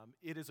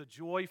It is a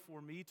joy for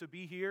me to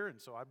be here,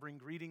 and so I bring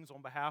greetings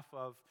on behalf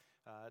of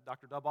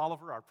Dr. Dub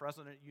Oliver, our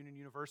president at Union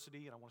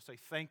University, and I want to say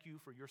thank you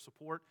for your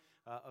support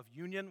of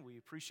Union. We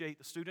appreciate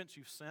the students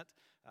you've sent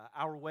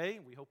our way,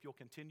 and we hope you'll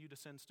continue to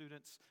send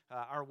students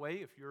our way.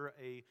 If you're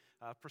a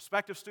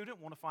prospective student,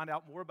 want to find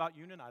out more about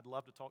Union, I'd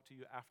love to talk to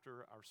you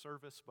after our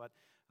service, but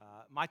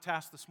my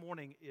task this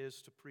morning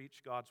is to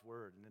preach God's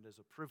Word, and it is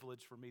a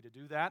privilege for me to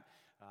do that.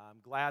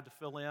 I'm glad to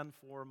fill in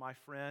for my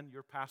friend,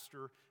 your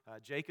pastor,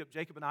 Jacob.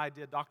 Jacob and I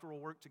did doctoral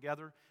work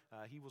together.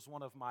 He was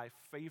one of my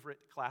favorite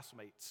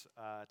classmates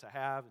to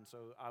have, and so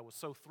I was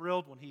so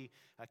thrilled when he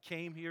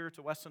came here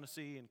to West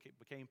Tennessee and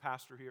became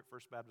pastor here at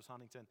First Baptist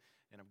Huntington,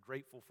 and I'm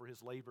grateful for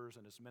his labors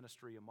and his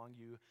ministry among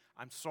you.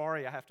 I'm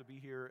sorry I have to be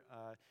here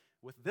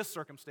with this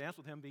circumstance,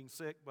 with him being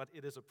sick, but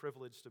it is a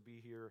privilege to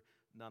be here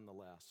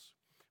nonetheless.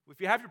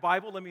 If you have your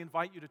Bible, let me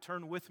invite you to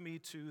turn with me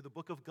to the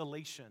book of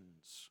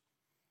Galatians.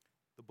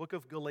 The book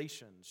of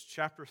Galatians,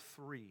 chapter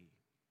 3.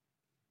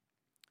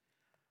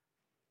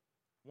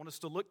 I want us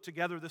to look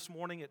together this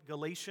morning at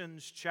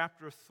Galatians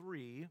chapter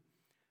 3,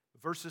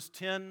 verses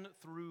 10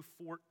 through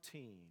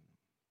 14.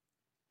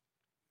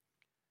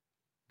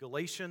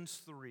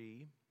 Galatians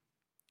 3,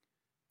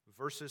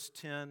 verses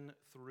 10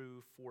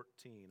 through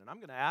 14. And I'm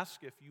going to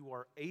ask if you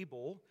are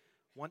able,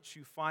 once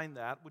you find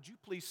that, would you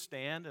please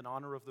stand in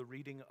honor of the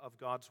reading of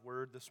God's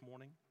Word this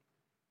morning?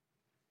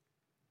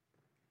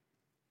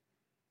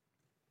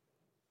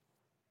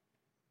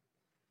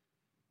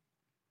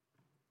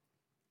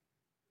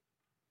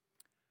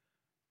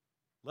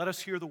 Let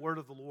us hear the word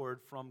of the Lord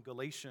from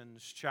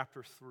Galatians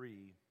chapter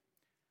 3,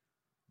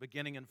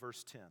 beginning in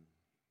verse 10.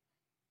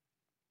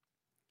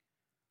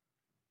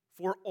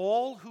 For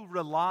all who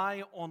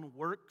rely on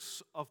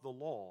works of the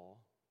law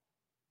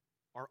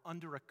are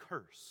under a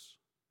curse.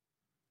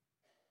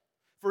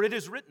 For it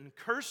is written,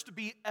 "Cursed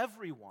be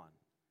everyone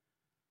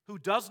who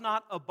does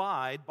not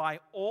abide by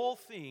all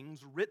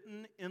things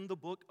written in the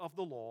book of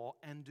the law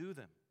and do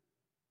them."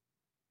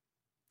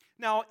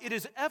 Now, it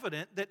is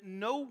evident that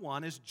no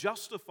one is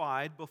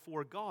justified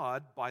before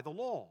God by the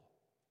law,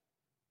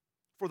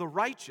 for the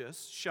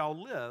righteous shall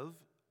live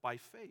by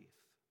faith.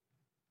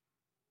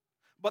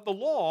 But the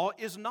law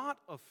is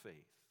not of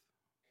faith.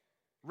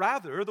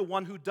 Rather, the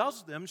one who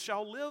does them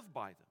shall live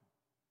by them.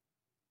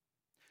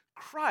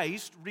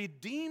 Christ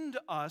redeemed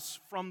us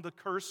from the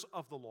curse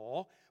of the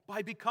law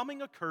by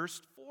becoming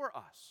accursed for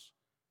us.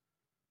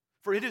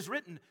 For it is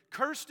written,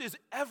 "Cursed is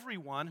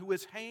everyone who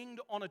is hanged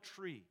on a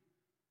tree,"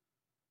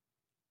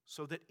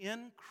 so that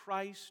in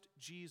Christ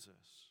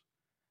Jesus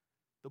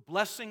the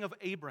blessing of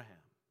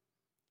Abraham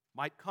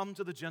might come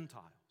to the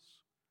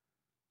Gentiles,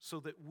 so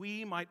that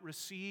we might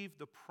receive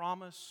the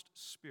promised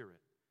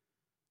Spirit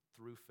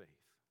through faith.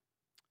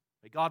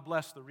 May God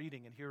bless the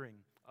reading and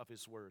hearing of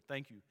His Word.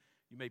 Thank you.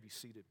 You may be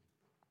seated.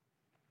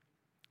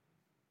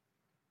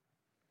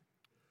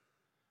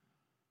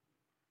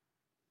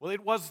 Well,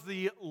 it was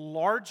the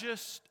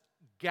largest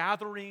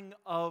gathering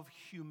of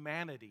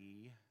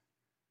humanity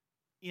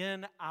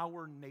in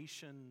our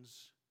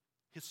nation's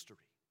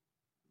history.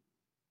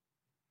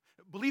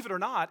 Believe it or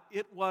not,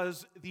 it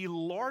was the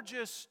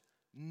largest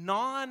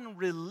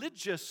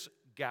non-religious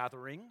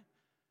gathering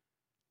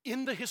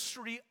in the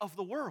history of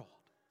the world.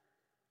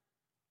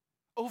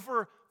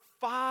 Over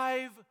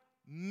 5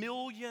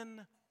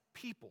 million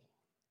people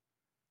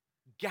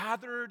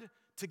gathered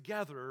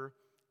together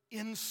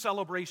in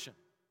celebration.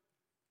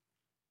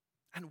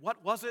 And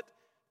what was it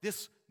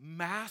this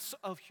mass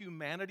of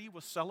humanity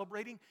was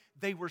celebrating?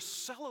 They were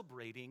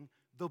celebrating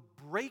the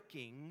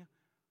breaking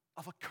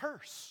of a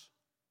curse.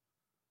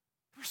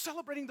 They were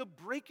celebrating the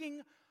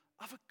breaking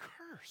of a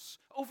curse.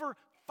 Over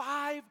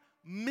 5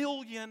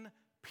 million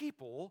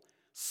people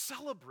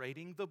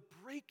celebrating the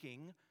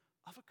breaking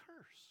of a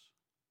curse.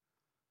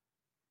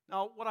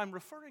 Now, what I'm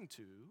referring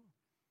to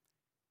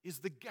is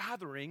the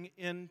gathering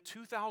in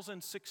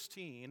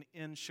 2016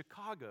 in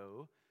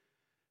Chicago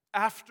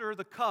after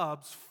the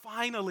Cubs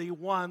finally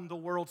won the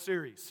World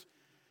Series.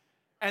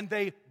 And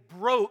they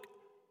broke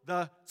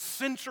the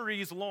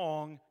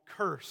centuries-long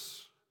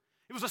curse.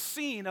 It was a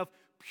scene of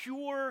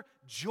pure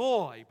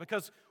joy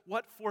because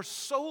what for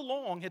so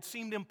long had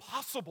seemed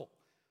impossible,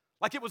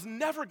 like it was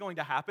never going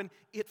to happen,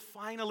 it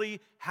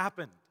finally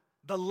happened.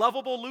 The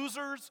lovable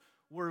losers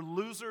were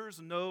losers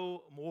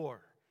no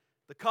more.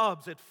 The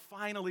Cubs had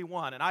finally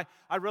won. And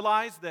I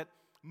realize that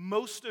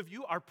most of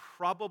you are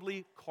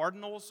probably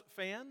Cardinals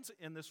fans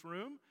in this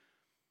room,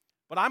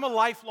 but I'm a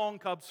lifelong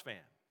Cubs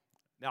fan.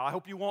 Now, I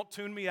hope you won't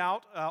tune me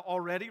out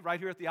already right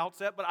here at the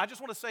outset, but I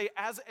just want to say,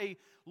 as a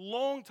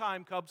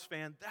longtime Cubs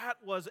fan,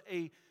 that was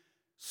a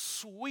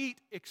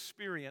sweet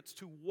experience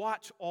to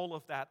watch all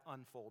of that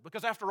unfold.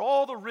 Because after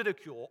all the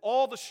ridicule,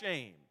 all the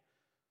shame,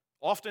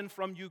 often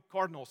from you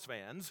Cardinals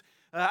fans,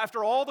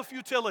 after all the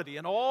futility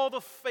and all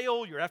the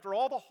failure, after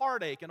all the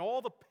heartache and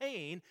all the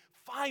pain,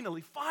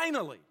 finally,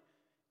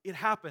 it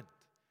happened.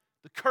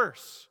 The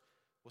curse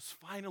was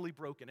finally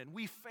broken, and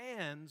we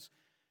fans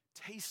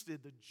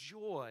tasted the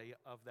joy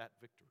of that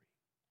victory.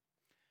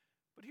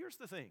 But here's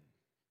the thing.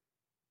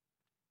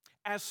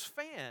 as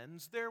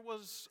fans, there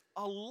was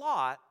a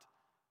lot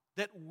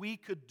that we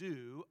could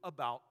do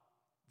about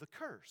the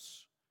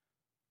curse.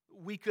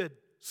 We could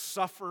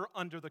suffer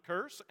under the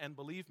curse, and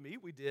believe me,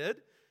 we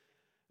did.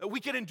 We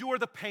could endure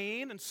the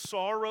pain and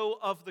sorrow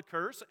of the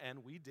curse,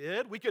 and we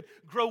did. We could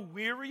grow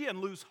weary and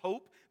lose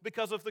hope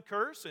because of the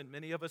curse, and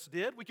many of us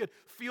did. We could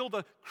feel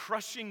the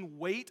crushing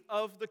weight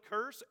of the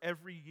curse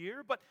every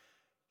year. But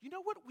you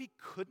know what we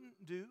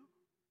couldn't do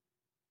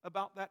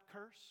about that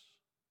curse?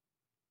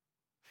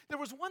 There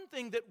was one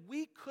thing that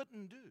we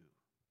couldn't do.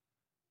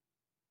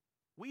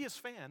 We as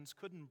fans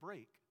couldn't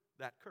break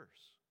that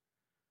curse.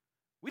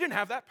 We didn't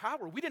have that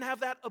power. We didn't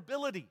have that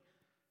ability.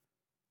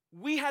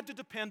 We had to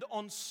depend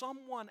on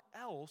someone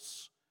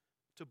else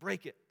to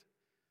break it.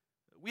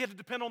 We had to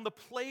depend on the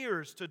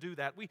players to do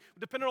that. We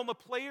depended on the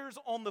players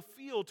on the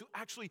field to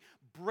actually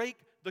break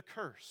the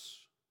curse.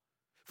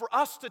 For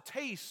us to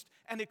taste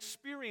and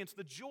experience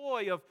the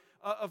joy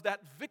of that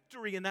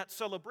victory and that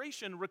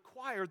celebration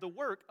required the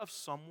work of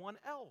someone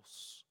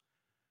else.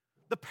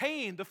 The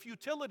pain, the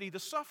futility, the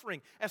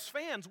suffering. As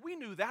fans, we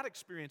knew that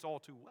experience all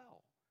too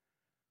well.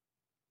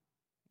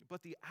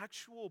 But the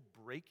actual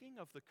breaking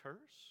of the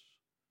curse,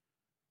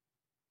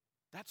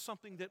 that's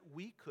something that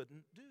we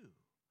couldn't do.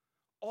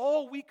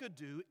 All we could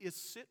do is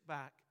sit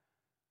back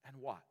and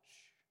watch.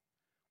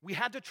 We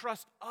had to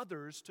trust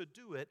others to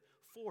do it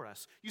for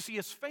us. You see,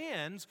 as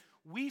fans,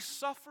 we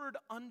suffered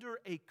under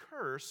a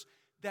curse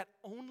that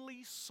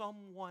only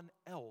someone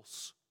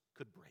else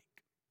could break.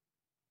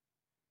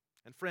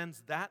 And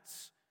friends,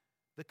 that's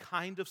the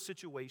kind of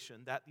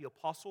situation that the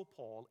Apostle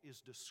Paul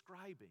is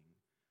describing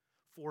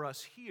for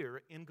us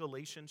here in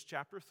Galatians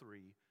chapter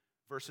 3,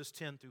 verses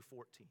 10 through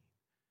 14.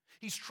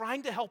 He's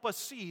trying to help us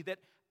see that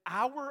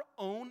our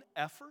own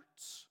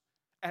efforts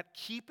at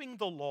keeping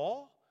the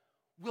law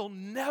will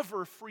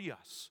never free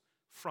us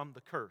from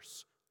the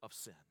curse of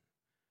sin.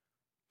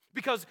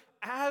 Because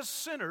as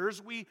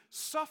sinners, we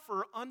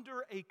suffer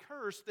under a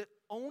curse that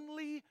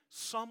only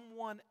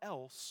someone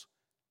else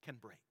can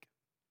break.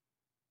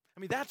 I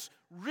mean, that's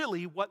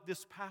really what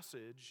this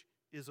passage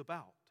is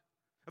about.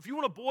 If you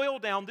want to boil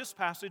down this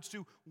passage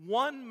to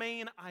one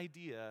main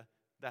idea,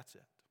 that's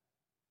it.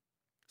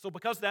 So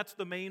because that's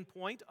the main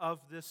point of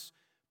this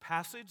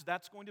passage,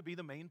 that's going to be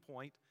the main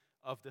point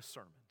of this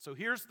sermon. So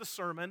here's the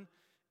sermon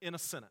in a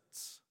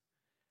sentence.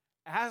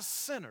 As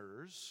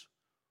sinners,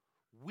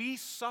 we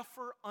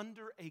suffer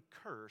under a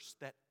curse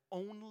that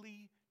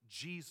only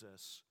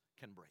Jesus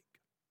can break.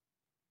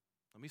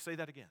 Let me say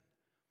that again.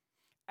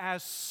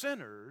 As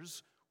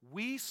sinners,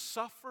 we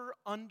suffer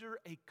under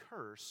a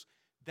curse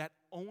that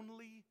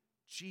only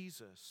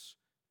Jesus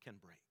can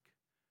break.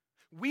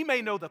 We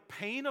may know the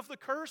pain of the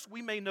curse.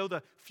 We may know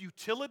the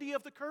futility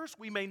of the curse.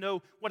 We may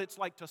know what it's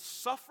like to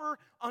suffer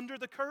under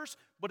the curse.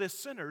 But as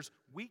sinners,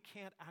 we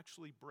can't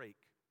actually break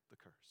the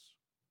curse.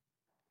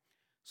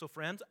 So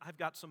friends, I've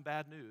got some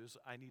bad news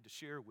I need to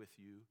share with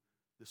you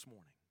this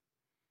morning.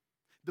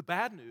 The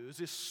bad news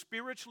is,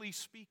 spiritually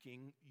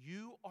speaking,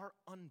 you are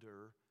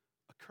under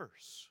a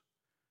curse.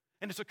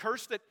 And it's a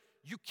curse that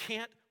you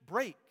can't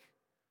break.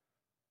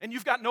 And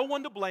you've got no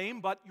one to blame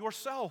but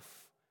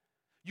yourself.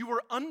 You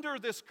are under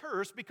this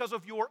curse because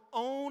of your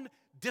own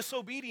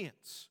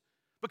disobedience,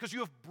 because you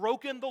have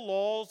broken the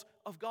laws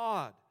of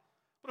God.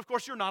 But of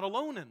course, you're not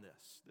alone in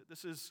this.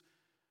 This is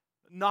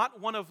not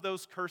one of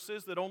those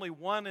curses that only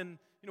one in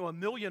a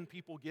million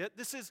people get.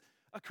 This is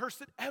a curse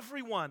that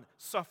everyone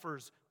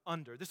suffers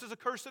under. This is a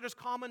curse that is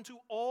common to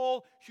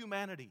all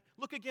humanity.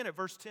 Look again at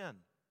verse 10.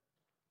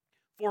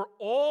 For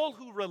all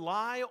who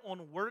rely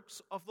on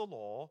works of the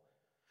law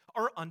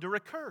are under a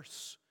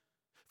curse.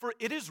 For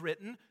it is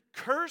written,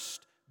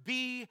 cursed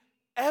be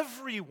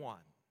everyone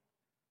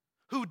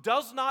who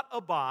does not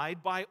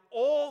abide by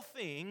all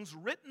things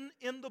written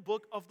in the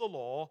book of the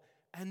law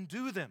and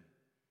do them.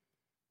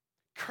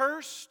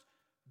 Cursed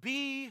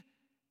be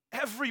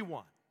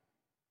everyone.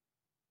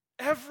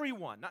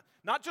 Everyone.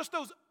 Not just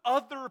those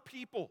other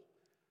people.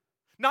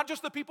 Not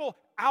just the people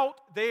out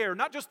there.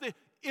 Not just the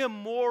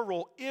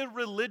immoral,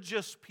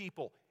 irreligious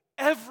people.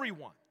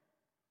 Everyone.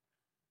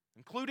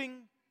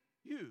 Including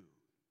you,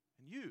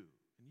 and you,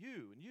 and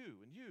you, and you,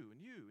 and you,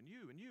 and you, and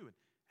you, and you,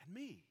 and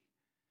me.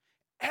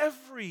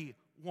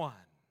 Everyone.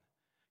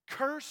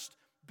 Cursed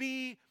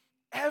be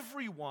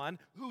everyone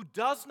who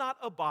does not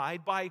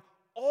abide by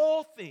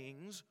all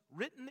things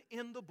written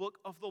in the book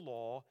of the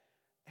law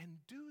and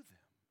do them.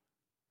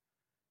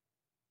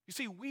 You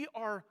see, we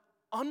are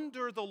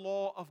under the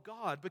law of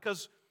God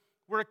because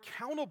we're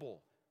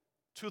accountable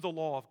to the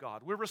law of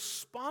God. We're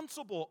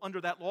responsible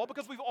under that law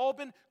because we've all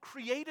been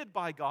created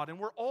by God, and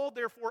we're all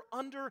therefore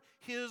under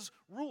His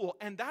rule.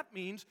 And that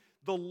means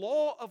the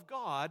law of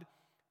God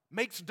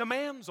makes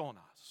demands on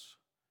us.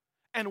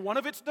 And one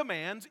of its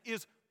demands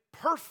is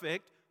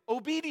perfect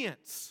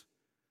obedience.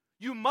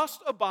 You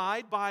must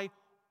abide by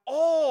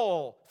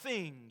all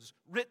things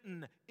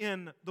written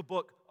in the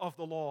book of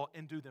the law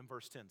and do them,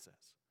 verse 10 says.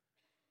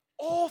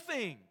 All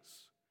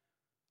things.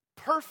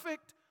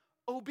 Perfect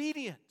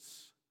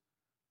obedience.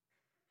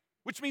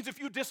 Which means if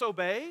you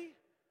disobey,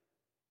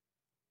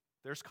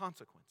 there's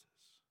consequences.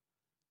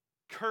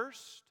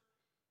 Cursed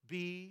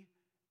be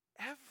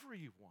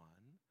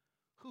everyone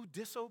who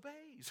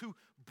disobeys, who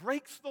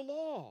breaks the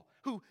law,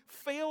 who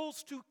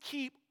fails to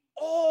keep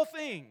all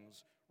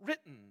things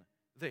written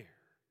there.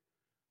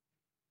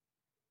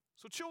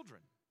 So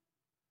children,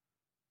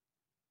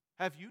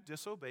 have you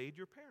disobeyed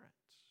your parents?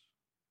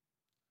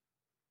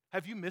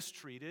 Have you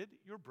mistreated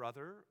your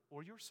brother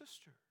or your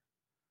sister?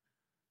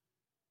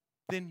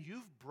 Then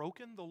you've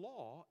broken the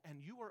law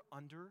and you are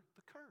under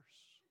the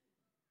curse.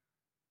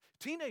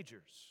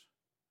 Teenagers,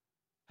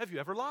 have you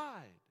ever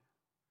lied?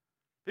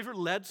 Have you ever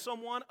led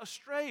someone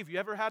astray? Have you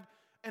ever had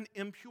an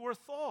impure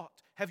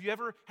thought? Have you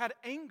ever had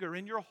anger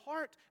in your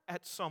heart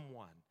at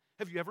someone?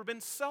 Have you ever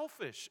been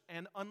selfish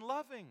and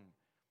unloving?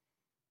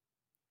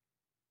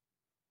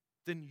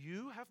 Then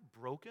you have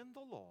broken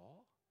the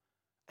law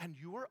and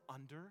you are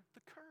under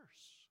the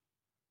curse.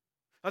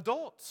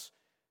 Adults,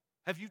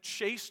 have you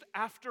chased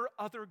after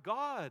other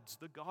gods,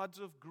 the gods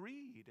of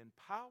greed and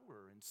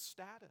power and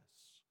status?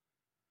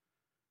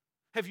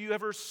 Have you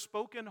ever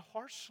spoken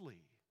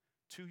harshly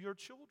to your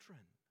children?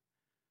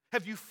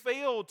 Have you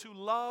failed to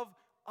love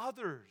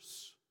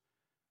others?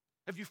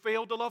 Have you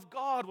failed to love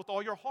God with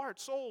all your heart,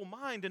 soul,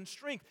 mind, and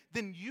strength?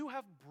 Then you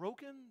have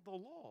broken the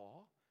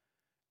law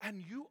and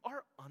you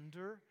are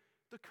under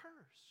the curse.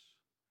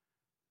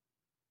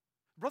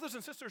 Brothers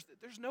and sisters,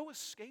 there's no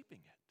escaping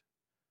it.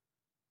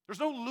 There's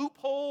no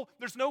loophole.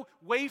 There's no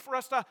way for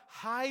us to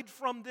hide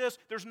from this.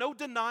 There's no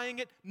denying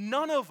it.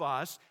 None of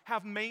us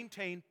have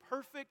maintained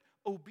perfect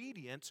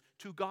obedience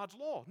to God's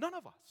law. None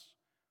of us.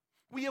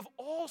 We have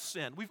all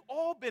sinned. We've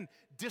all been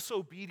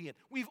disobedient.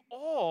 We've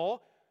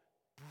all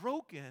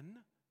broken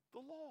the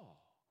law,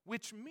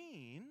 which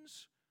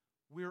means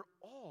we're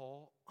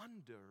all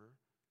under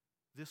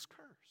this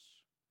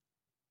curse,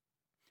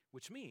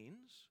 which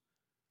means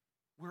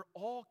we're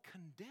all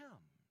condemned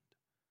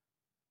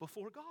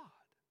before God.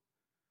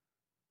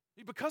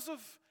 Because of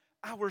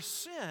our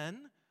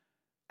sin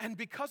and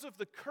because of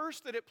the curse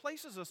that it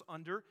places us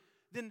under,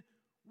 then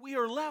we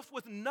are left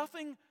with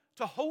nothing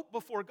to hope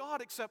before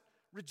God except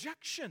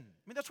rejection.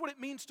 I mean, that's what it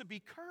means to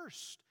be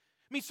cursed.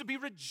 It means to be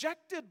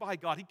rejected by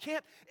God. He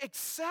can't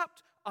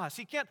accept us.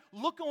 He can't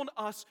look on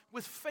us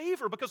with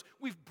favor because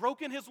we've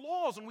broken His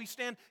laws and we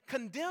stand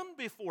condemned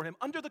before Him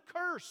under the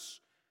curse,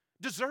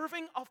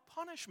 deserving of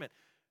punishment.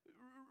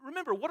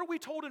 Remember, what are we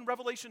told in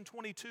Revelation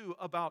 22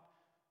 about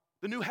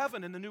the new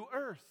heaven and the new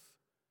earth?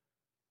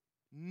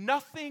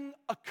 Nothing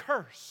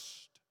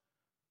accursed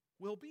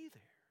will be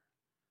there.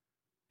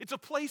 It's a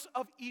place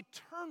of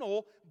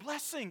eternal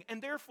blessing,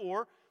 and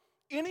therefore,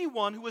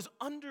 anyone who is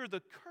under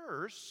the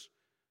curse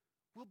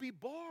will be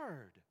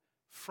barred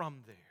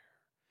from there.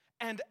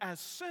 And as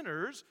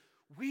sinners,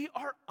 we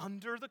are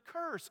under the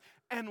curse.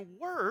 And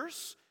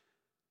worse,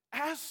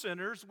 as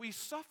sinners, we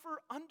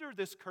suffer under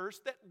this curse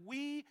that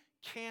we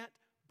can't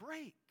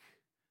break.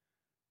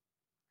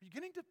 Are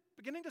you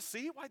beginning to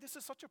see why this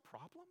is such a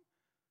problem?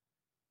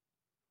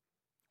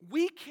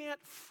 We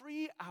can't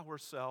free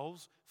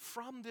ourselves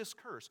from this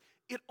curse.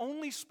 It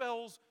only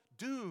spells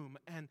doom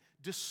and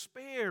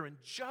despair and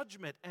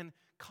judgment and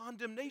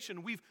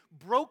condemnation. We've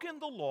broken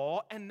the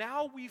law and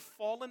now we've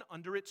fallen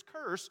under its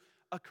curse,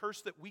 a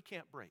curse that we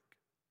can't break.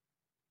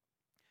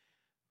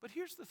 But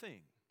here's the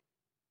thing.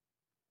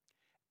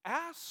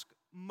 Ask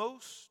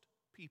most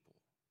people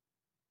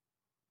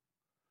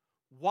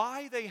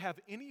why they have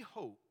any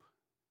hope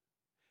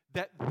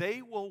that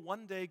they will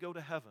one day go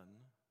to heaven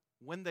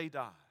when they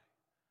die.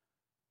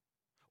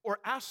 Or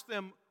ask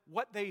them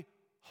what they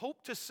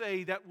hope to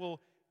say that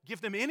will give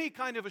them any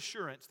kind of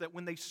assurance that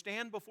when they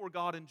stand before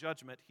God in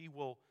judgment, He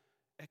will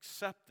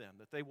accept them,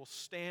 that they will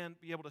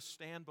be able to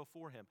stand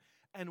before Him.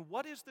 And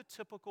what is the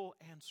typical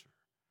answer?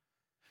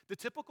 The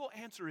typical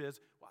answer is,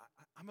 well,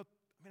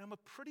 I'm a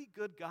pretty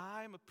good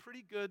guy, I'm a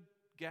pretty good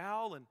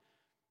gal, and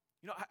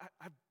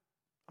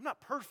I'm not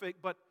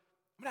perfect, but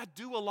I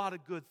do a lot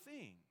of good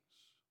things.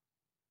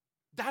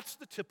 That's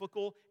the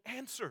typical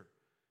answer.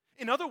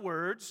 In other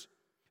words,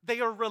 they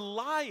are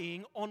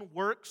relying on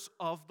works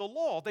of the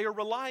law. They are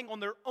relying on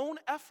their own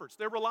efforts.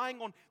 They're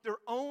relying on their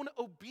own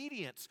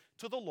obedience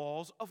to the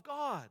laws of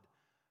God.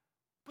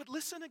 But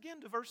listen again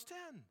to verse 10.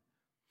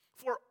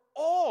 For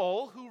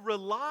all who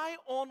rely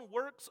on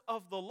works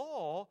of the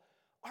law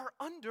are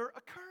under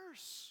a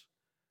curse.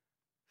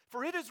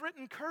 For it is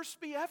written, cursed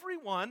be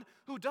everyone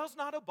who does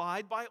not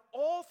abide by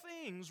all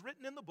things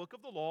written in the book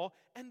of the law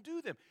and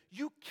do them.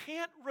 You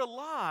can't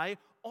rely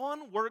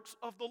on works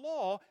of the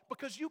law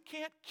because you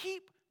can't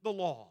keep the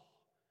law.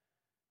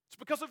 It's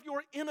because of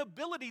your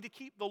inability to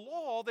keep the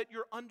law that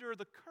you're under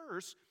the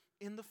curse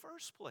in the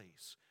first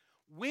place.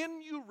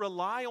 When you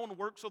rely on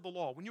works of the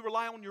law, when you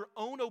rely on your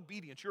own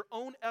obedience, your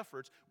own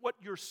efforts, what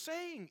you're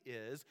saying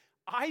is,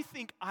 I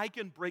think I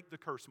can break the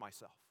curse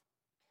myself.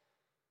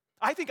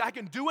 I think I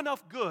can do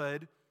enough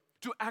good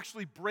to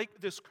actually break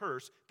this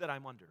curse that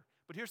I'm under.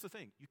 But here's the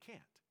thing, you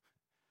can't.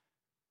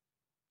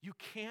 You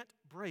can't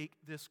break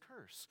this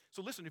curse.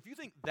 So listen, if you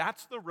think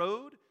that's the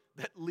road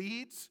that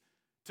leads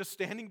to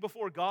standing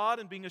before God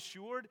and being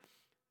assured,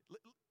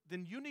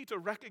 then you need to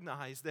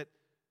recognize that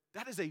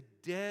that is a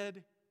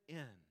dead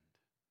end.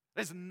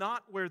 That is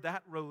not where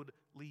that road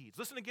leads.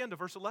 Listen again to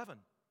verse 11.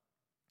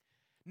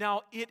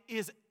 Now it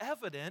is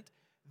evident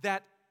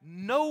that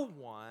no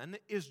one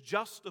is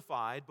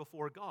justified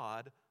before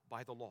God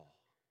by the law.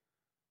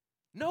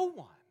 No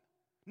one.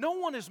 No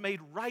one is made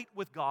right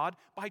with God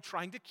by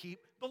trying to keep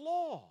the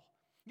law.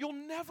 You'll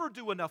never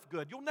do enough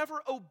good. You'll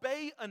never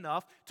obey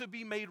enough to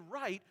be made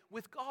right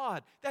with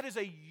God. That is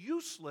a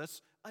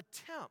useless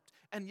attempt.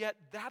 And yet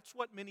that's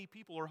what many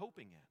people are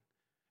hoping in.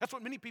 That's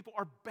what many people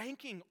are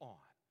banking on.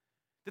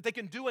 That they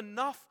can do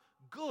enough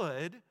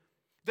good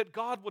that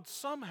God would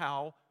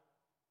somehow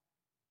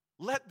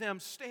let them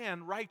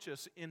stand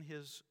righteous in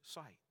His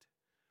sight.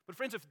 But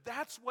friends, if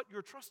that's what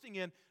you're trusting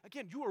in,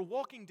 again, you are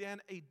walking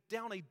down a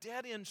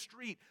dead-end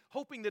street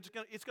hoping that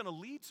it's going to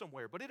lead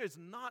somewhere, but it is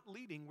not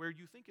leading where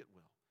you think it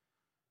will.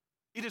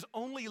 It is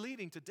only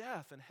leading to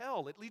death and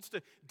hell. It leads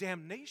to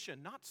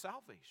damnation, not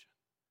salvation.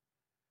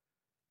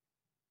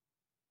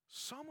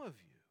 Some of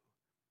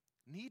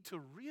you need to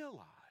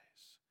realize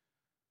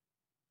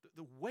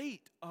the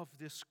weight of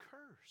this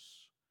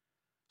curse.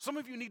 Some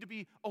of you need to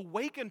be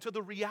awakened to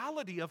the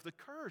reality of the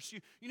curse.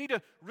 You need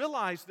to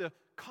realize the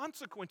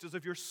consequences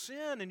of your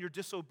sin and your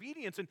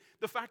disobedience and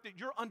the fact that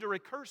you're under a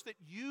curse that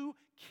you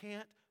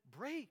can't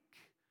break.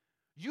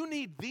 You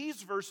need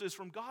these verses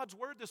from God's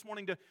Word this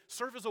morning to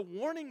serve as a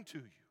warning to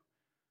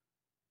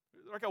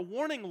you. Like a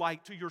warning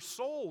light to your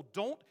soul.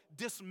 Don't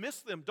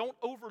dismiss them. Don't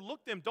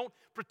overlook them. Don't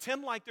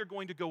pretend like they're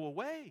going to go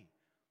away.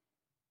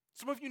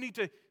 Some of you need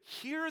to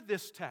hear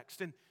this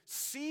text and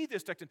see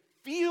this text and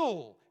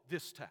feel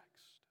this text.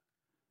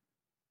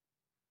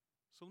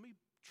 So let me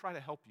try to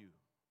help you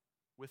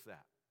with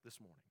that this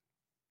morning.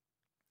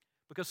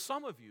 Because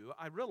some of you,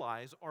 I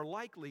realize, are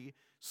likely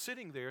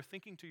sitting there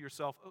thinking to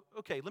yourself,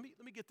 okay, let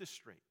me get this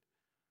straight.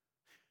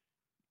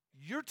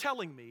 You're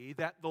telling me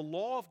that the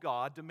law of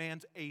God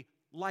demands a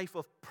life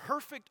of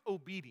perfect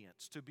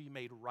obedience to be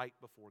made right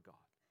before God.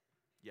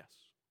 Yes.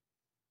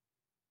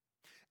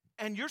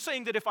 And you're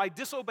saying that if I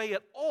disobey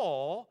at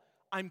all,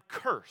 I'm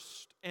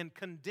cursed and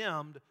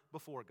condemned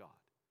before God.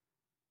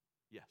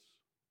 Yes.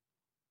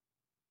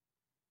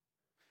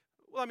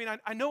 Well, I mean,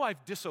 I know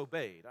I've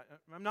disobeyed.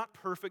 I'm not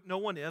perfect. No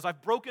one is.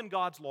 I've broken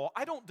God's law.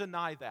 I don't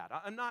deny that.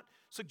 I'm not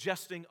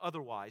suggesting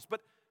otherwise.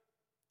 But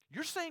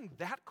you're saying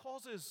that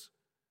causes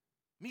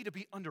me to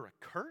be under a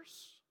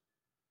curse?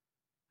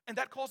 And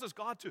that causes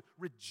God to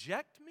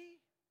reject me?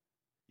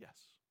 Yes.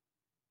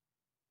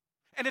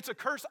 And it's a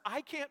curse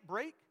I can't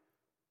break?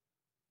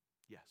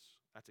 Yes,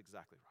 that's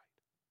exactly right.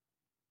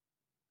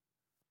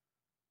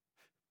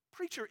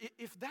 Preacher,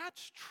 if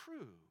that's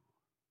true,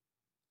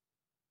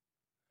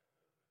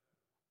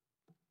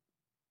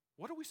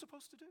 what are we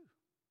supposed to do?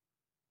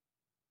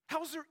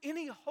 How is there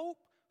any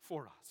hope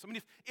for us? I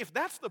mean, if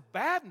that's the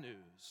bad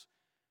news,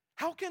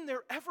 how can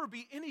there ever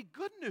be any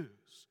good news?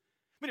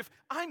 I mean, if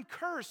I'm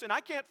cursed and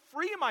I can't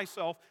free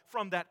myself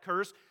from that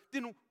curse,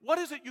 then what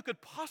is it you could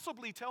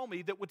possibly tell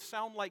me that would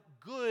sound like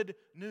good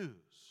news?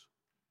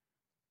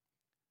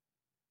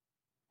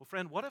 Well,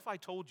 friend, what if I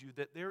told you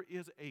that there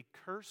is a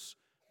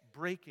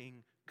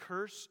curse-breaking,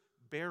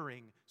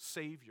 curse-bearing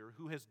Savior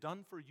who has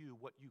done for you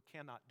what you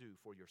cannot do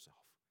for yourself?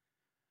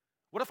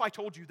 What if I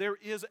told you there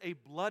is a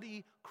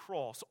bloody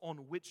cross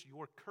on which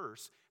your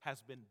curse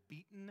has been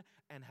beaten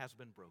and has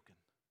been broken?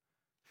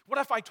 What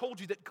if I told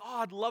you that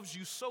God loves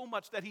you so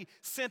much that He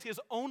sent His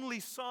only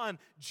Son,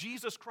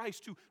 Jesus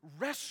Christ, to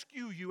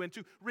rescue you and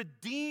to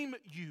redeem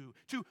you,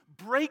 to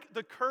break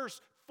the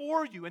curse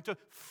for you and to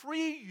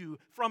free you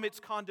from its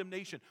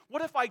condemnation?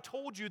 What if I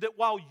told you that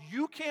while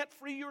you can't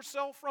free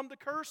yourself from the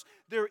curse,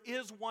 there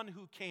is one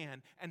who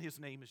can, and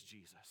His name is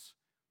Jesus?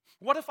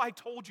 What if I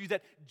told you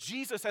that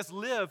Jesus has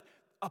lived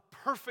a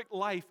perfect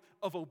life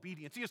of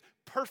obedience? He has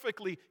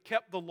perfectly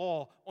kept the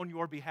law on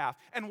your behalf.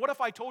 And what if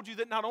I told you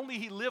that not only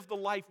He lived the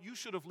life you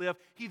should have lived,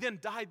 He then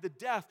died the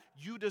death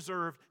you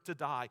deserved to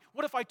die?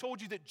 What if I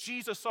told you that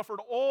Jesus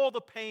suffered all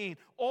the pain,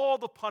 all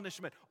the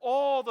punishment,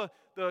 all the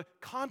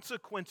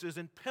consequences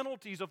and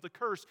penalties of the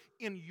curse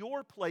in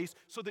your place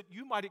so that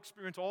you might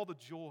experience all the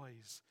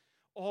joys,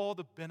 all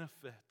the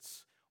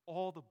benefits,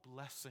 all the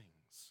blessings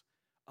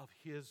of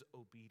His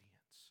obedience?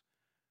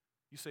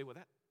 You say, well,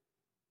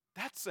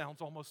 that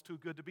sounds almost too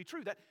good to be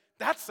true.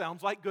 That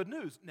sounds like good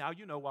news. Now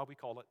you know why we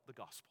call it the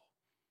gospel,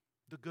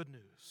 the good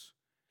news.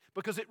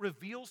 Because it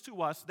reveals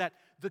to us that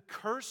the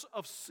curse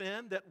of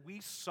sin that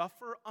we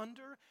suffer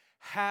under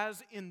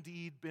has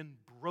indeed been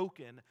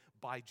broken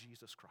by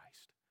Jesus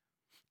Christ.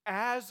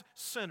 As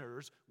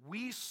sinners,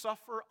 we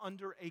suffer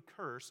under a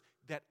curse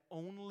that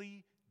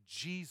only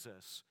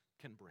Jesus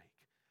can break.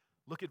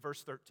 Look at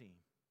verse 13.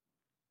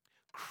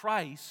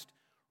 Christ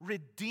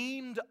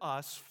redeemed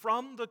us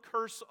from the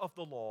curse of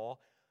the law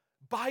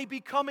by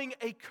becoming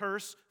a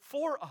curse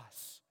for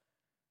us.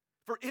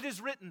 For it is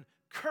written,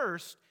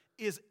 cursed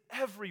is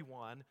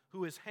everyone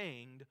who is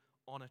hanged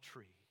on a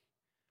tree.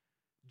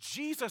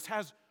 Jesus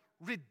has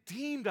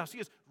redeemed us. He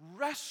has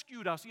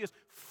rescued us. He has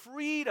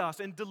freed us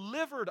and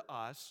delivered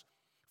us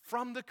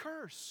from the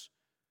curse.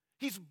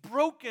 He's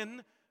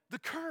broken the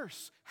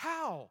curse.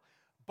 How?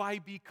 by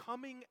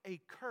becoming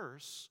a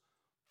curse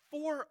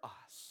for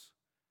us.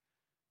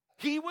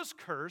 He was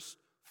cursed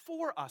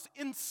for us,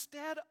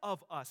 instead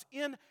of us,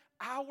 in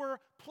our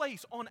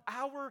place, on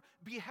our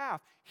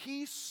behalf.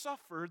 He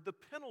suffered the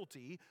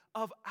penalty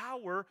of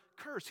our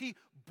curse. He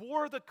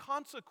bore the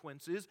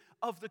consequences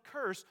of the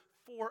curse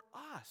for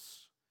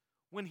us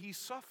when he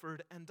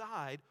suffered and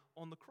died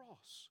on the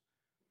cross.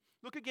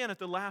 Look again at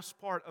the last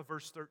part of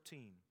verse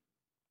 13.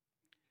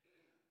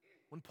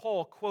 When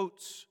Paul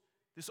quotes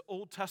this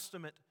Old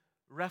Testament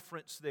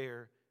reference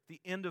there, the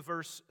end of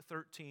verse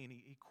 13,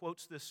 he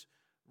quotes this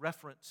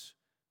reference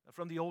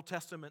from the Old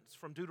Testament,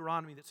 from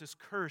Deuteronomy, that says,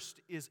 "Cursed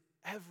is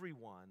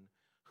everyone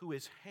who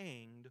is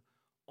hanged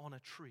on a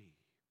tree."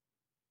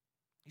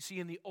 You see,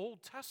 in the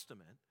Old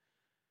Testament,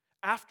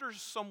 after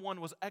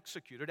someone was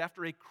executed,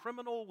 after a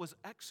criminal was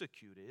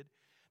executed,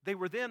 they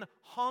were then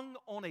hung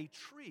on a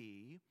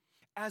tree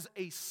as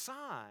a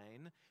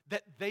sign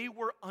that they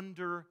were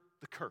under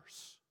the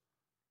curse.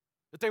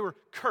 That they were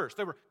cursed,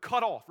 they were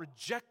cut off,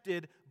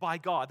 rejected by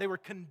God. They were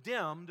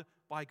condemned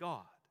by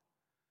God.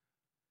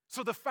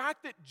 So the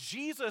fact that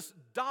Jesus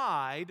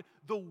died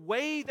the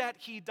way that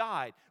he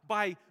died,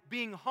 by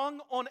being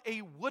hung on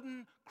a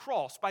wooden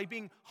cross, by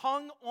being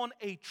hung on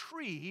a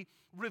tree,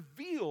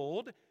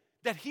 revealed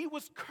that he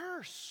was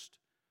cursed,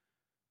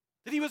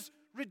 that he was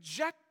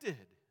rejected.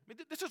 I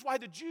mean, this is why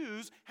the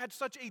Jews had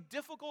such a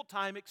difficult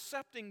time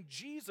accepting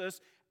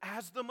Jesus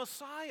as the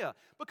Messiah,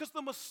 because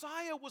the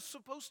Messiah was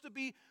supposed to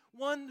be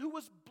one who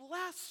was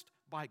blessed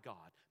by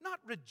God, not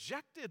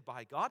rejected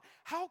by God.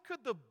 How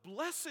could the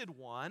blessed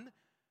one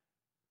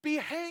be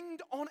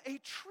hanged on a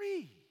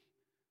tree?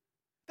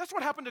 That's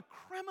what happened to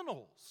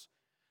criminals.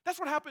 That's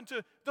what happened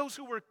to those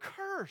who were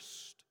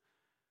cursed.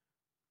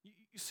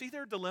 You see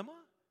their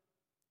dilemma?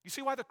 You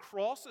see why the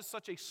cross is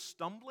such a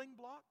stumbling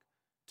block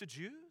to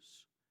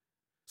Jews?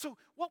 So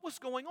what was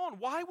going on?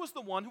 Why was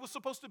the one who was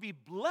supposed to be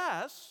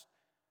blessed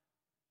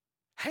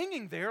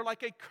hanging there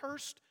like a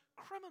cursed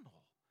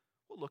criminal?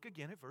 Well, look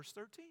again at verse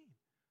 13.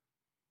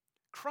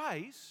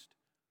 Christ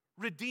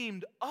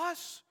redeemed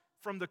us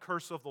from the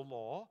curse of the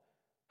law.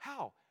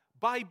 How?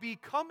 By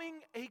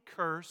becoming a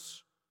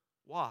curse.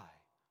 Why?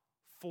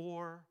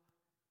 For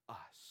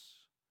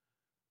us.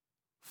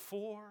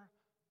 For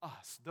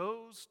us.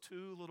 Those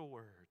two little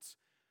words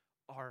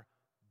are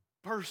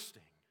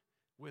bursting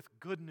with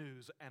good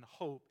news and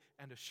hope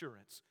and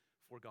assurance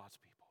for God's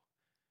people.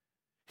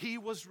 He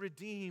was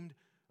redeemed,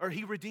 or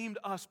he redeemed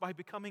us by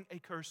becoming a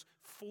curse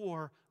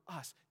for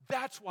us.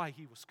 That's why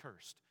he was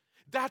cursed.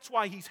 That's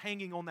why he's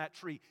hanging on that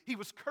tree. He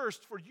was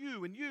cursed for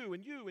you and you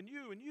and you and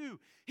you and you.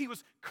 He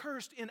was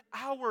cursed in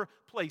our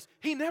place.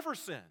 He never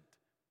sinned.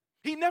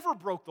 He never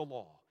broke the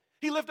law.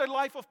 He lived a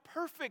life of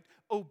perfect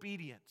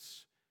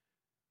obedience,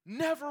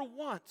 never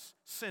once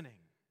sinning.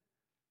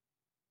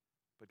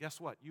 But guess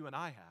what? You and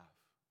I have.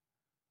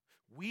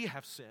 We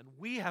have sinned.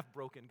 We have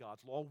broken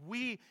God's law.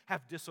 We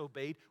have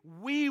disobeyed.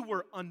 We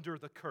were under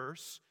the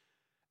curse,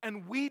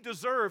 and we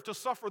deserve to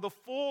suffer the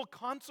full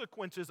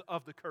consequences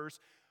of the curse.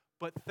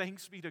 But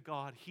thanks be to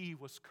God, he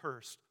was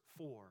cursed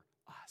for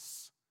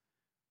us.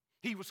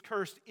 He was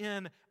cursed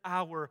in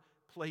our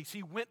place.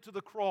 He went to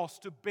the cross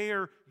to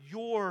bear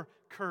your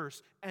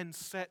curse and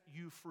set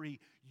you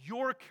free.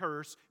 Your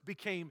curse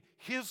became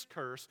his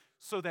curse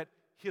so that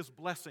his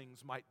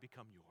blessings might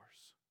become yours.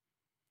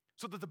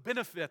 So that the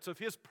benefits of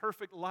his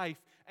perfect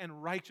life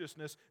and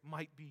righteousness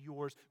might be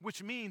yours.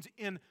 Which means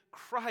in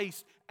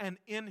Christ and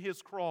in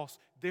his cross,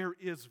 there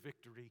is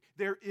victory.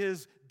 There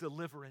is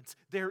deliverance.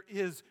 There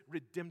is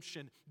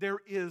redemption. There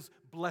is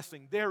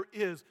blessing. There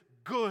is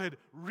good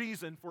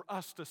reason for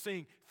us to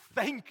sing,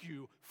 "Thank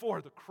you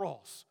for the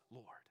cross,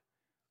 Lord.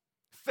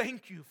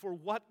 Thank you for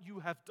what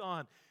you have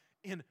done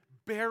in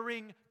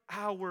bearing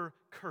our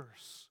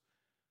curse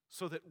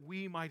so that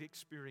we might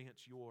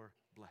experience your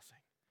blessing."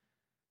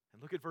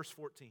 And look at verse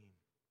 14.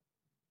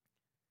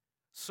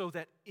 So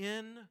that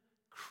in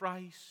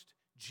Christ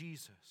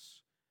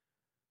Jesus,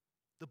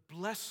 the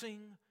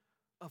blessing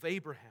of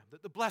Abraham,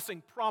 that the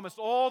blessing promised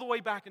all the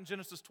way back in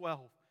Genesis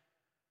 12,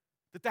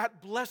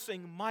 that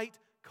blessing might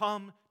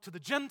come to the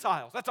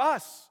Gentiles. That's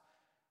us.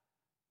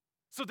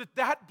 So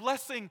that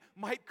blessing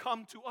might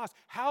come to us.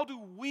 How do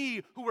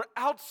we, who are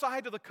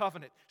outside of the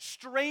covenant,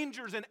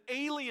 strangers and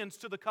aliens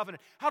to the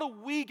covenant, how do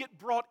we get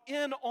brought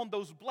in on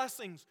those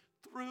blessings?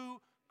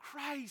 Through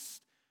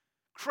Christ.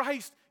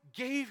 Christ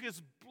gave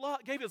his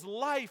blood, gave his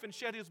life and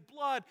shed his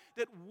blood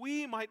that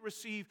we might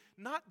receive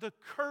not the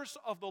curse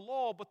of the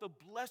law, but the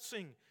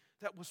blessing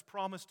that was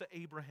promised to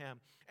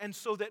Abraham, and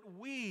so that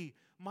we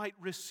might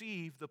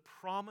receive the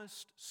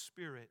promised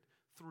Spirit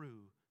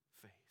through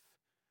faith.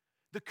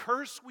 The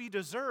curse we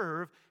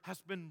deserve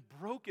has been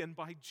broken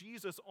by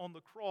Jesus on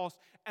the cross,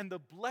 and the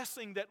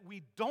blessing that we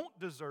don't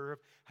deserve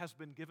has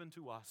been given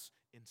to us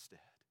instead.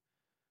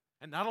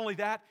 And not only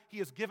that, he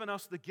has given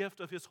us the gift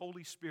of his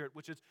Holy Spirit,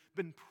 which has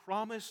been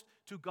promised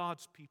to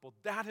God's people.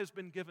 That has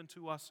been given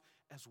to us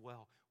as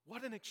well.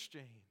 What an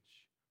exchange.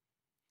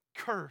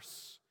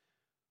 Curse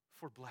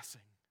for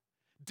blessing.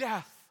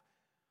 Death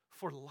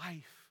for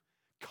life.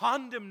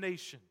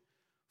 Condemnation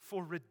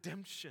for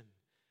redemption.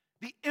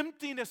 The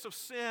emptiness of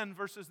sin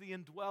versus the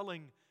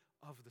indwelling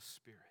of the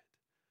Spirit.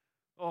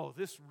 Oh,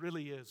 this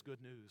really is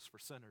good news for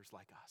sinners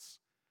like us.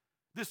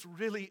 This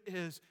really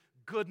is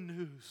good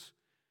news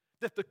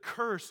that the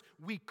curse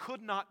we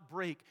could not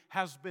break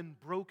has been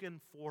broken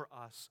for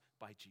us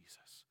by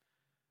Jesus.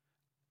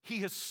 He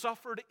has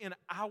suffered in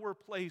our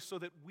place so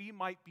that we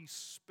might be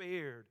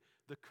spared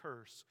the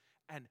curse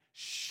and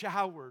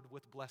showered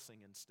with blessing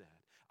instead.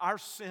 Our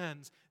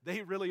sins,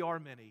 they really are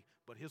many,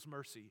 but His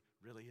mercy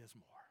really is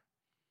more.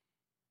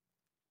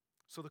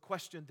 So the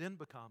question then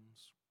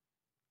becomes,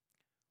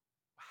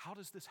 how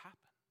does this happen?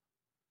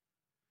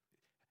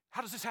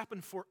 How does this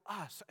happen for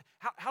us?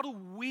 How do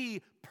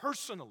we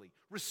personally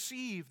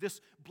receive this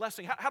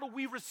blessing? How do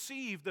we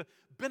receive the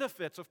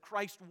benefits of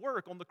Christ's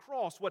work on the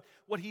cross,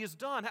 what He has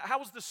done?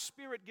 How is the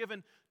Spirit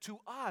given to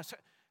us?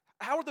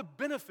 How are the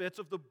benefits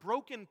of the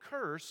broken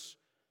curse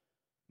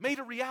made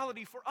a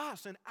reality for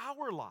us in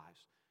our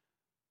lives?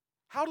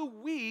 How do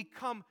we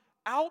come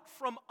out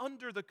from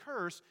under the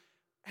curse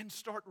and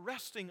start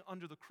resting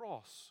under the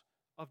cross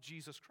of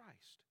Jesus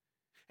Christ?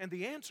 And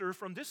the answer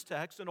from this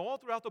text and all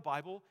throughout the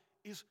Bible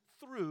is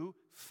through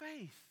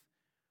faith.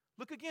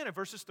 Look again at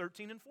verses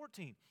 13 and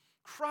 14.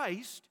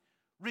 Christ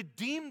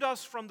redeemed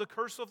us from the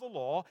curse of the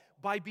law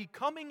by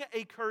becoming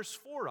a curse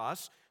for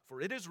us,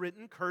 for it is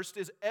written, "Cursed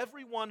is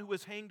everyone who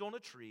is hanged on a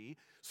tree,"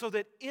 so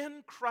that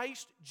in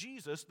Christ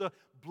Jesus the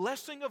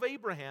blessing of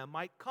Abraham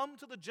might come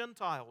to the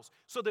Gentiles,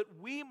 so that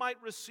we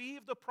might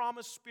receive the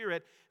promised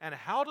Spirit. And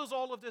how does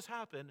all of this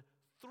happen?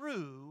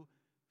 Through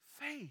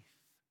faith.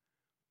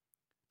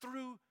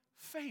 Through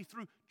faith,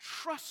 through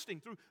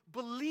trusting, through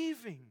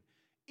believing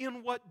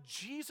in what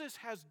Jesus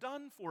has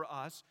done for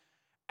us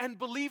and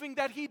believing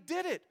that He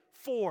did it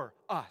for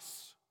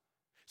us.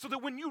 So that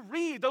when you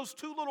read those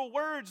two little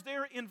words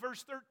there in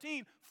verse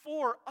 13,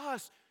 for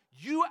us,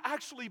 you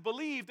actually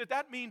believe that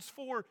that means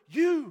for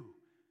you.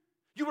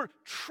 You are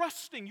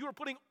trusting, you are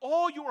putting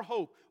all your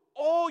hope,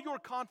 all your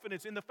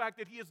confidence in the fact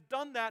that He has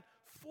done that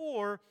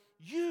for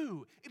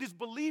you. It is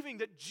believing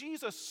that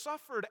Jesus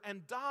suffered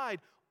and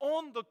died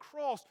on the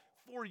cross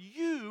for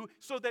you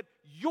so that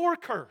your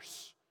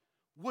curse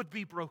would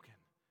be broken.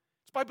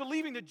 It's by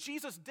believing that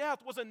Jesus'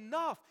 death was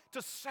enough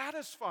to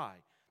satisfy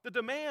the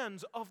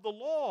demands of the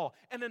law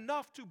and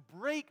enough to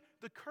break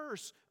the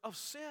curse of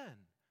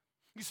sin.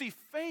 You see,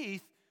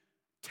 faith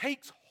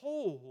takes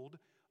hold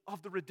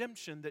of the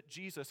redemption that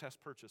Jesus has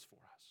purchased for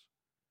us.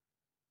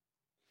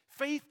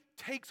 Faith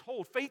takes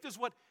hold. Faith is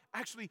what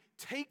actually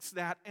takes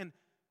that and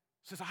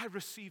says, I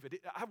receive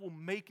it. I will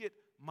make it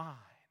mine.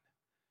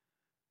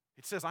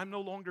 It says, I'm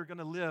no longer going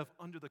to live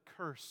under the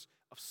curse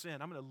of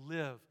sin. I'm going to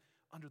live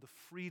under the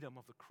freedom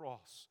of the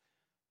cross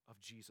of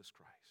Jesus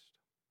Christ.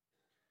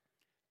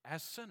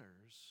 As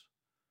sinners,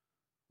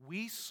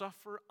 we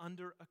suffer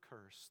under a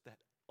curse that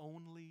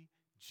only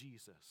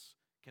Jesus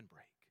can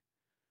break.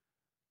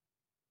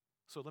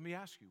 So let me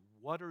ask you,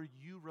 what are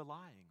you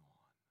relying on?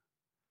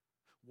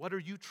 What are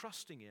you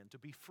trusting in to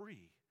be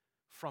free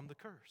from the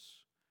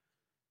curse?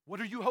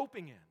 What are you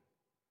hoping in?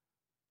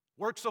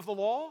 Works of the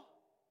law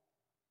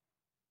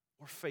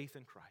or faith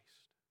in Christ?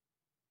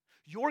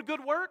 Your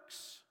good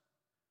works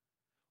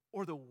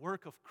or the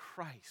work of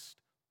Christ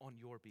on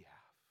your behalf?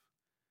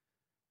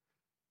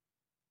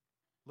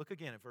 Look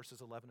again at verses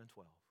 11 and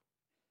 12.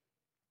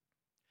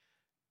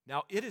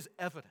 Now it is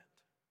evident,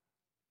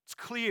 it's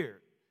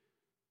clear,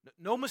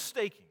 no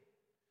mistaking,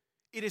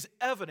 it is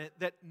evident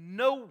that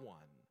no one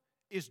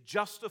is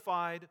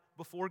justified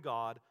before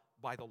God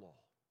by the law.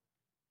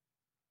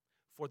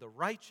 For the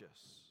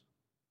righteous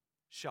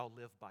shall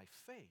live by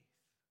faith.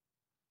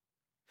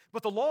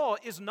 But the law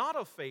is not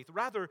of faith.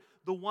 Rather,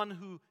 the one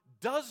who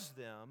does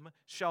them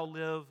shall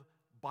live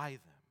by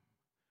them.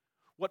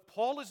 What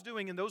Paul is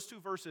doing in those two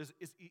verses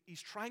is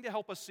he's trying to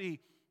help us see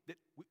that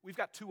we've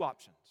got two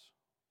options.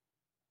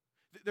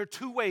 There are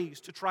two ways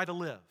to try to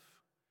live,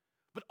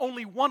 but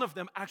only one of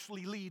them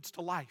actually leads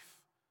to life.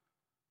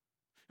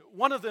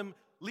 One of them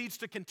leads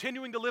to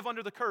continuing to live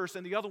under the curse,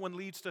 and the other one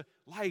leads to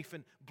life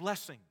and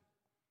blessing.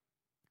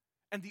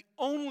 And the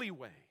only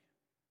way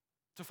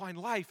to find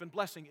life and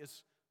blessing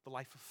is the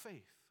life of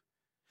faith.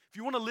 If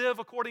you want to live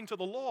according to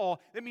the law,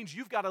 that means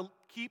you've got to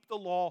keep the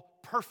law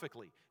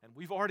perfectly. And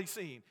we've already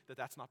seen that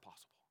that's not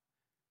possible.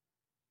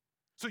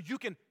 So you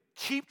can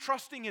keep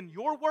trusting in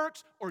your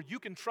works, or you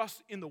can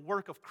trust in the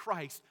work of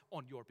Christ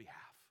on your behalf.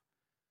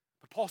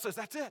 But Paul says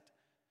that's it.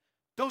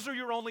 Those are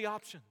your only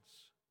options.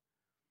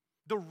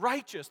 The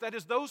righteous, that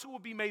is, those who will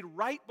be made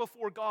right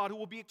before God, who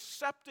will be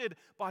accepted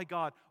by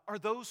God, are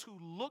those who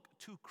look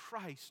to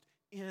Christ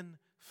in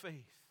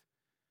faith.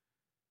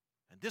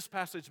 And this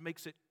passage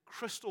makes it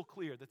crystal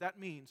clear that that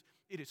means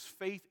it is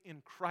faith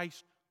in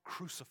Christ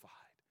crucified,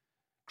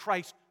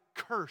 Christ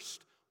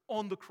cursed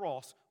on the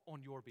cross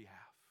on your behalf.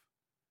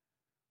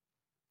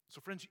 So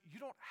friends, you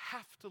don't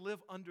have to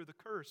live under the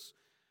curse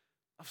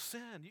of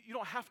sin. You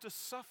don't have to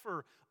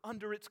suffer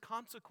under its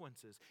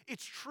consequences.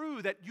 It's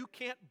true that you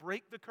can't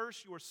break the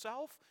curse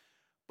yourself,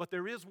 but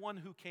there is one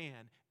who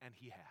can, and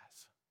he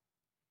has.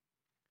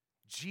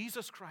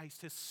 Jesus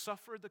Christ has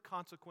suffered the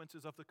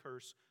consequences of the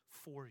curse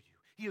for you.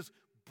 He has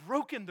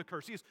broken the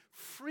curse. He has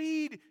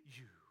freed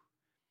you.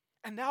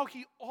 And now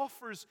He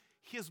offers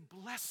His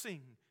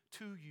blessing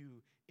to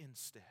you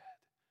instead.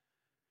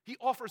 He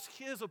offers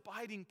His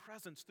abiding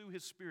presence through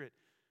His Spirit.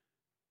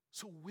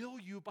 So will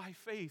you, by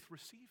faith,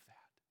 receive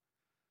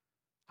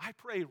that? I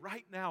pray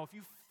right now, if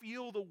you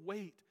feel the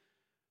weight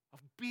of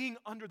being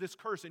under this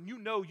curse and you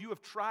know you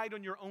have tried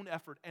on your own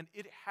effort and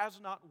it has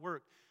not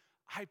worked,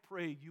 I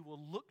pray you will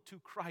look to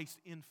Christ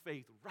in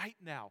faith right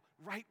now,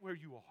 right where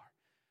you are,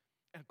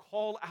 and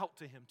call out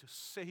to Him to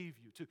save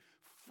you, to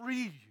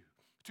free you,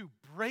 to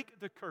break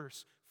the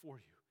curse for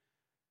you.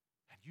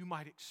 And you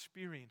might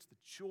experience the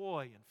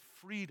joy and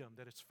freedom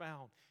that is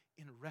found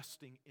in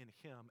resting in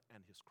Him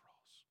and His cross.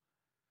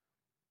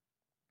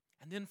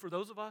 And then for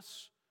those of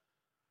us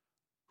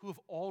who have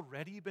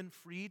already been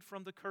freed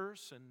from the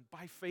curse and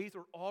by faith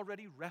are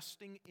already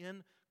resting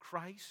in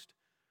Christ,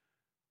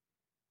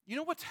 you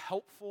know what's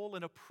helpful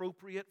and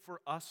appropriate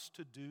for us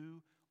to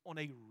do on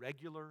a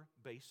regular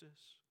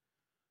basis?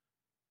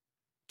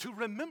 To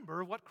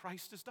remember what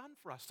Christ has done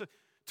for us,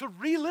 to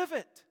relive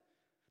it,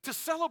 to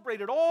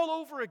celebrate it all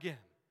over again,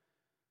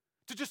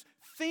 to just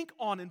think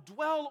on and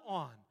dwell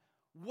on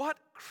what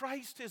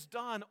Christ has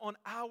done on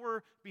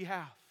our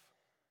behalf.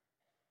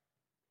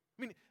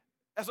 I mean,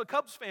 as a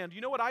Cubs fan, do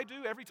you know what I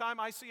do every time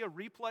I see a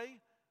replay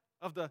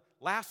of the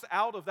last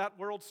out of that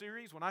World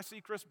Series? When I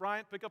see Chris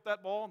Bryant pick up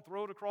that ball and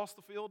throw it across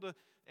the field to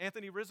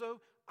Anthony Rizzo,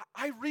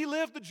 I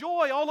relive the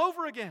joy all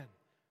over again.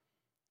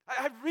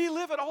 I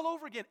relive it all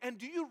over again. And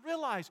do you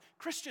realize,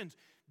 Christians,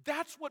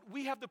 that's what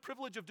we have the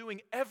privilege of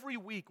doing every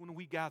week when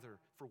we gather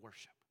for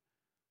worship.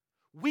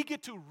 We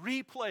get to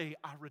replay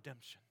our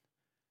redemption.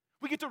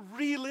 We get to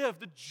relive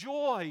the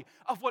joy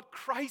of what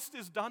Christ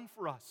has done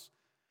for us.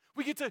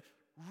 We get to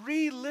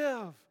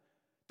relive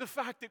the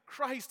fact that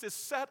Christ has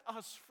set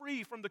us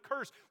free from the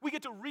curse. We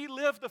get to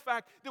relive the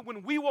fact that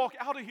when we walk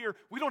out of here,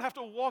 we don't have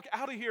to walk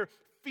out of here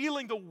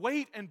feeling the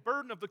weight and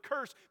burden of the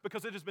curse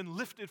because it has been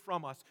lifted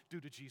from us due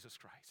to Jesus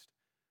Christ.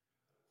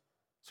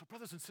 So,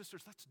 brothers and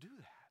sisters, let's do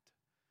that.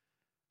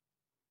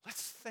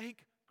 Let's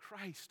thank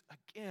Christ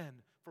again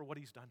for what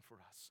He's done for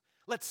us.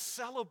 Let's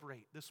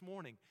celebrate this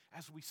morning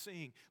as we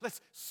sing.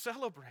 Let's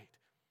celebrate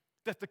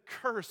that the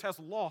curse has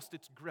lost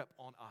its grip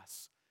on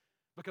us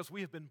because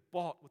we have been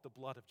bought with the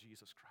blood of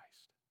Jesus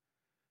Christ.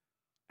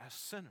 As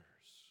sinners,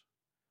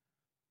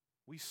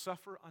 we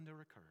suffer under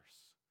a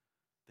curse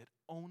that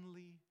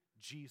only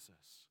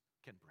Jesus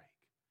can break.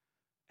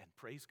 And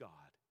praise God,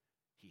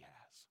 He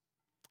has.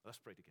 Let's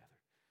pray together.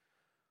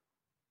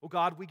 Oh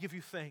God, we give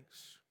You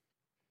thanks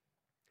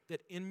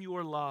that in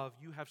Your love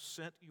You have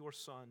sent Your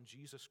Son,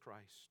 Jesus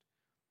Christ,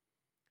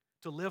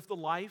 to live the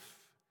life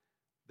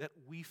that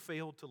we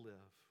failed to live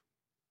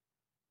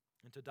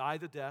and to die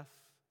the death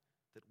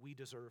that we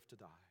deserve to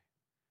die.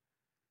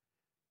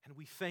 And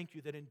we thank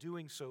You that in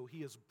doing so,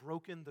 He has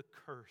broken the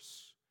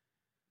curse.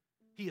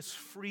 He has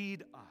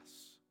freed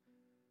us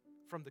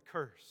from the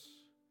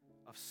curse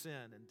of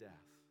sin and death.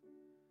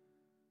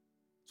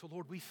 So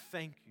Lord, we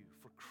thank You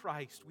for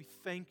Christ. We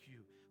thank You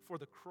for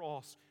the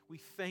cross. We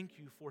thank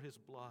You for His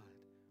blood.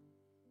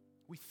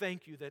 We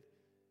thank You that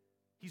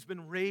He's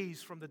been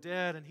raised from the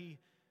dead and He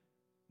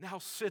now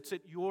sits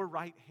at Your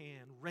right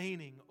hand,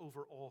 reigning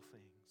over all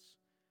things.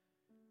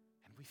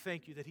 And we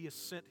thank You that He has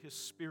sent His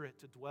Spirit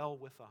to dwell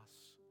with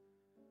us,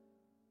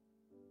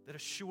 that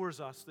assures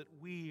us that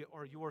we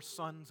are Your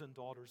sons and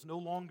daughters, no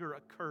longer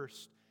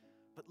accursed,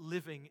 but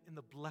living in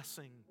the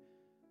blessing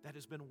that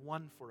has been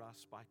won for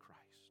us by Christ.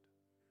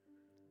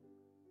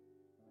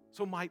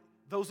 So might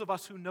those of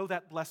us who know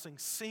that blessing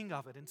sing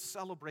of it and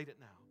celebrate it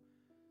now.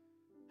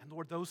 And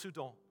Lord, those who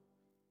don't,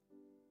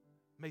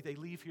 may they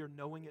leave here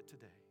knowing it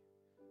today.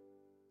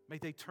 May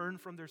they turn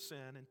from their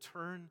sin and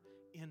turn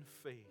in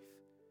faith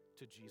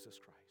to Jesus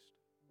Christ.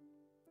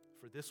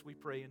 For this we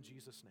pray in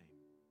Jesus' name.